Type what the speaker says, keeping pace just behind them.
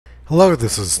Hello,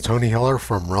 this is Tony Heller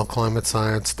from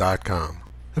RealClimateScience.com.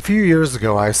 A few years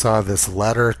ago I saw this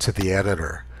letter to the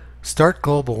editor. Start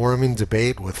global warming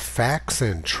debate with facts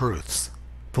and truths.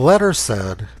 The letter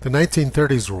said the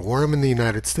 1930s were warm in the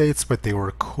United States, but they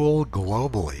were cool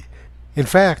globally. In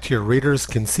fact, your readers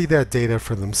can see that data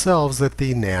for themselves at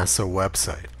the NASA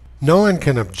website. No one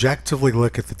can objectively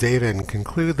look at the data and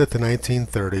conclude that the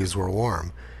 1930s were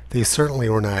warm. They certainly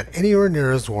were not anywhere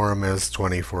near as warm as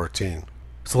 2014.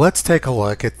 So let's take a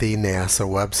look at the NASA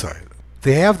website.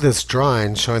 They have this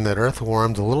drawing showing that Earth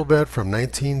warmed a little bit from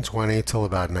 1920 till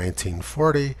about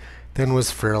 1940, then was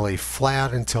fairly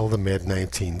flat until the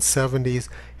mid-1970s,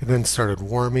 and then started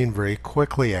warming very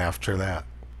quickly after that.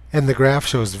 And the graph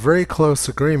shows very close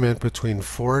agreement between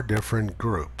four different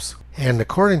groups. And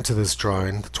according to this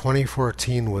drawing,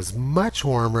 2014 was much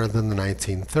warmer than the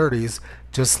 1930s,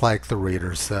 just like the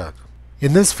reader said.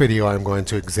 In this video, I'm going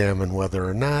to examine whether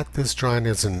or not this drawing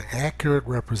is an accurate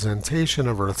representation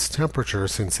of Earth's temperature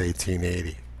since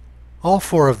 1880. All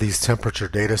four of these temperature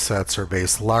data sets are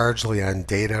based largely on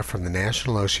data from the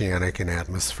National Oceanic and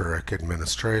Atmospheric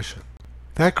Administration.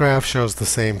 That graph shows the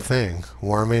same thing,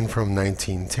 warming from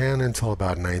 1910 until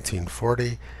about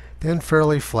 1940, then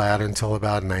fairly flat until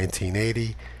about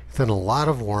 1980, then a lot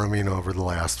of warming over the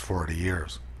last 40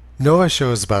 years. NOAA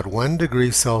shows about 1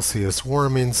 degree Celsius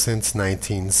warming since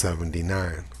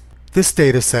 1979. This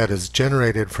data set is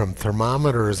generated from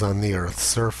thermometers on the Earth's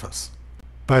surface.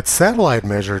 But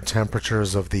satellite-measured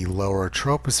temperatures of the lower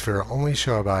troposphere only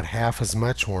show about half as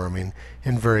much warming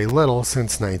and very little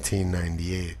since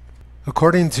 1998.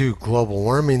 According to global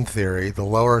warming theory, the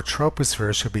lower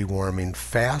troposphere should be warming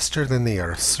faster than the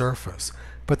Earth's surface,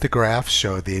 but the graphs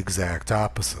show the exact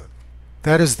opposite.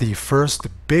 That is the first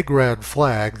big red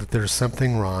flag that there's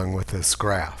something wrong with this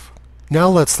graph. Now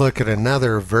let's look at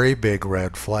another very big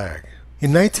red flag.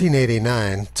 In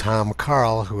 1989, Tom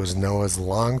Karl, who was NOAA's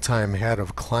longtime head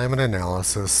of climate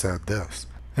analysis, said this: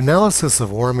 "Analysis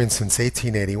of warming since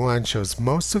 1881 shows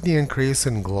most of the increase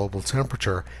in global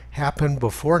temperature happened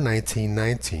before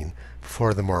 1919,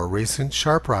 before the more recent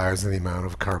sharp rise in the amount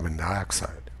of carbon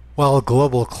dioxide. While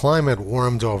global climate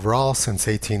warmed overall since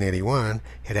 1881,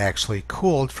 it actually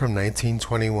cooled from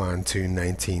 1921 to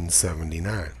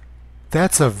 1979.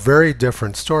 That's a very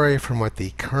different story from what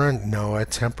the current NOAA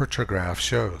temperature graph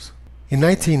shows. In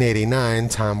 1989,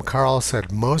 Tom Karl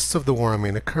said most of the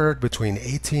warming occurred between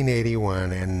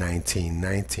 1881 and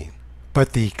 1919.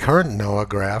 But the current NOAA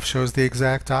graph shows the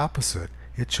exact opposite.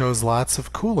 It shows lots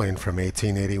of cooling from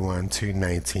 1881 to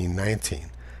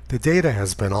 1919. The data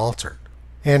has been altered.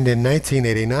 And in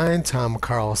 1989, Tom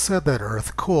Karl said that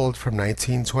Earth cooled from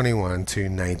 1921 to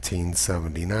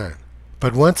 1979.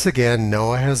 But once again,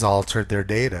 NOAA has altered their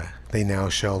data. They now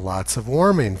show lots of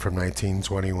warming from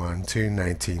 1921 to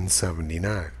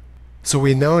 1979. So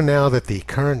we know now that the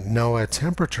current NOAA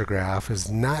temperature graph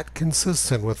is not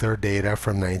consistent with their data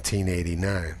from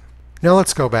 1989. Now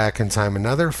let's go back in time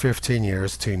another 15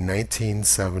 years to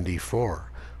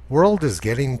 1974. World is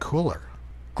getting cooler.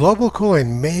 Global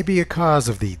cooling may be a cause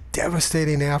of the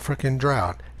devastating African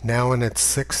drought, now in its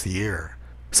 6th year.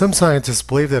 Some scientists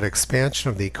believe that expansion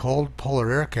of the cold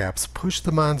polar air caps pushed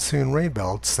the monsoon rain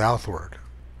belt southward.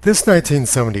 This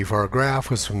 1974 graph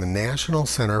was from the National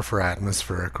Center for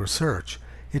Atmospheric Research.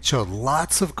 It showed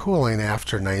lots of cooling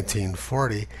after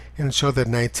 1940, and it showed that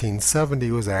 1970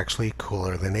 was actually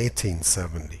cooler than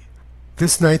 1870.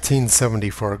 This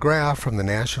 1974 graph from the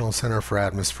National Center for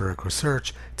Atmospheric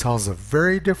Research tells a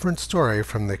very different story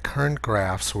from the current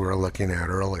graphs we were looking at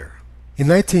earlier. In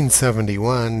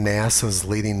 1971, NASA's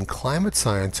leading climate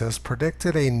scientists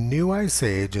predicted a new ice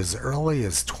age as early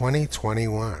as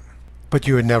 2021. But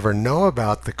you would never know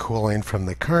about the cooling from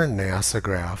the current NASA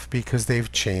graph because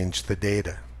they've changed the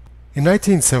data. In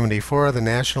 1974, the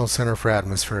National Center for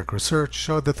Atmospheric Research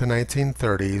showed that the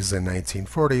 1930s and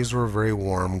 1940s were very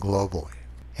warm globally.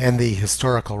 And the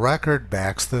historical record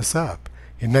backs this up.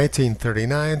 In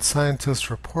 1939,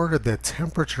 scientists reported that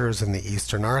temperatures in the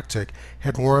eastern Arctic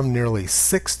had warmed nearly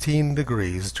 16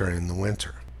 degrees during the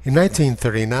winter. In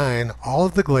 1939, all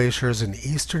of the glaciers in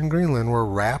eastern Greenland were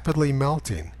rapidly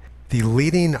melting. The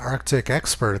leading Arctic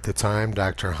expert at the time,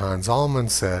 Dr. Hans Almond,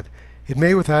 said, "It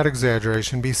may without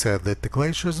exaggeration be said that the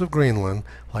glaciers of Greenland,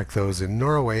 like those in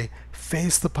Norway,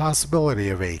 face the possibility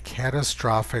of a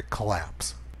catastrophic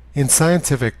collapse." In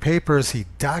scientific papers, he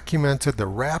documented the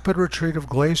rapid retreat of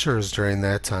glaciers during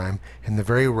that time and the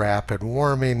very rapid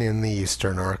warming in the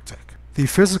eastern Arctic. The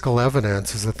physical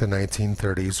evidence is that the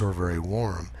 1930s were very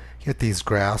warm, yet these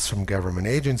graphs from government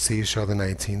agencies show the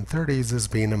 1930s as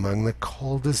being among the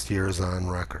coldest years on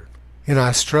record. In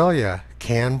Australia,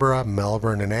 Canberra,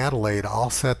 Melbourne, and Adelaide all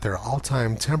set their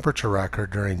all-time temperature record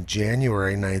during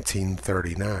January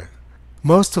 1939.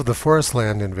 Most of the forest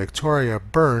land in Victoria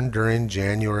burned during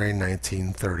January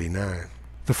 1939.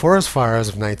 The forest fires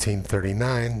of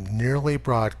 1939 nearly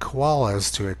brought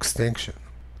koalas to extinction.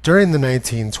 During the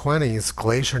 1920s,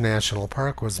 Glacier National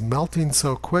Park was melting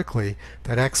so quickly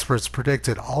that experts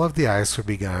predicted all of the ice would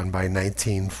be gone by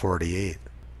 1948.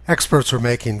 Experts were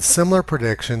making similar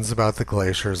predictions about the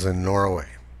glaciers in Norway.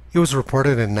 It was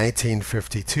reported in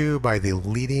 1952 by the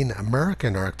leading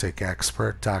American Arctic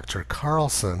expert, Dr.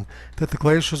 Carlson, that the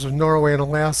glaciers of Norway and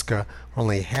Alaska were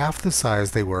only half the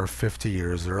size they were 50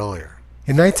 years earlier.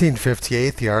 In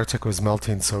 1958, the Arctic was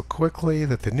melting so quickly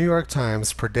that the New York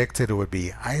Times predicted it would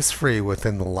be ice-free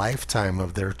within the lifetime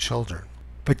of their children.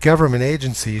 But government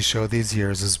agencies show these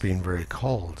years as being very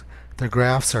cold. Their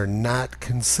graphs are not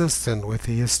consistent with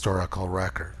the historical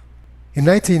record. In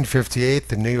 1958,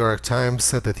 the New York Times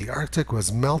said that the Arctic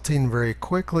was melting very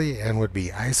quickly and would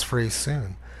be ice-free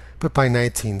soon. But by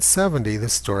 1970, the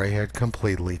story had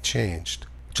completely changed.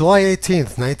 July 18,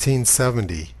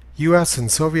 1970, U.S. and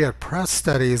Soviet press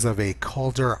studies of a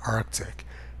colder Arctic.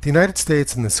 The United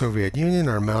States and the Soviet Union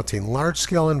are mounting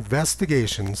large-scale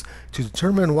investigations to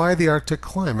determine why the Arctic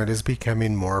climate is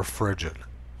becoming more frigid.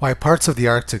 Why parts of the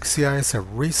Arctic sea ice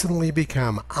have recently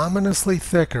become ominously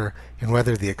thicker, and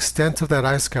whether the extent of that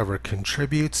ice cover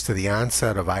contributes to the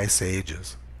onset of ice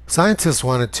ages. Scientists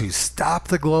wanted to stop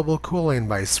the global cooling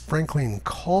by sprinkling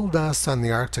coal dust on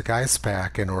the Arctic ice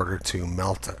pack in order to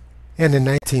melt it. And in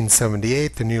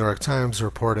 1978, the New York Times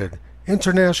reported,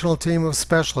 "International team of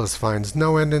specialists finds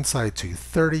no end in sight to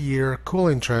 30-year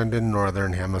cooling trend in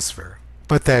Northern Hemisphere."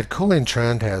 But that cooling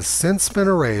trend has since been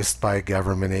erased by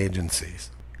government agencies.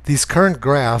 These current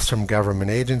graphs from government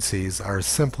agencies are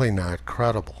simply not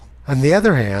credible. On the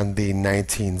other hand, the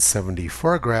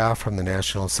 1974 graph from the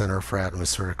National Center for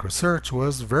Atmospheric Research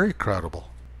was very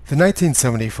credible. The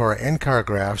 1974 NCAR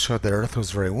graph showed that Earth was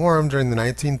very warm during the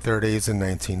 1930s and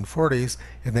 1940s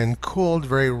and then cooled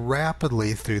very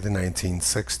rapidly through the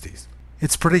 1960s.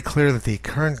 It's pretty clear that the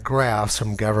current graphs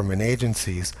from government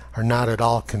agencies are not at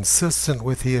all consistent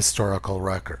with the historical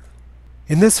record.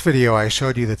 In this video, I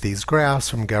showed you that these graphs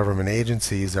from government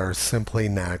agencies are simply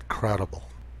not credible.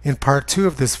 In part 2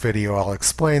 of this video, I'll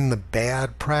explain the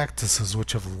bad practices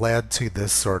which have led to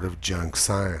this sort of junk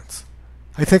science.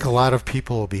 I think a lot of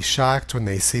people will be shocked when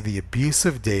they see the abuse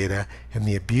of data and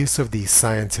the abuse of the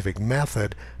scientific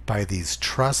method by these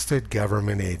trusted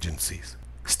government agencies.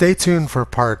 Stay tuned for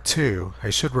part 2.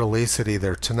 I should release it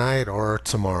either tonight or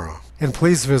tomorrow. And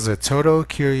please visit Toto,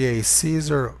 Curie,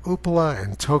 Caesar, Upala,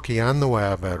 and Toki on the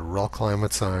web at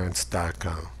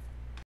realclimatescience.com.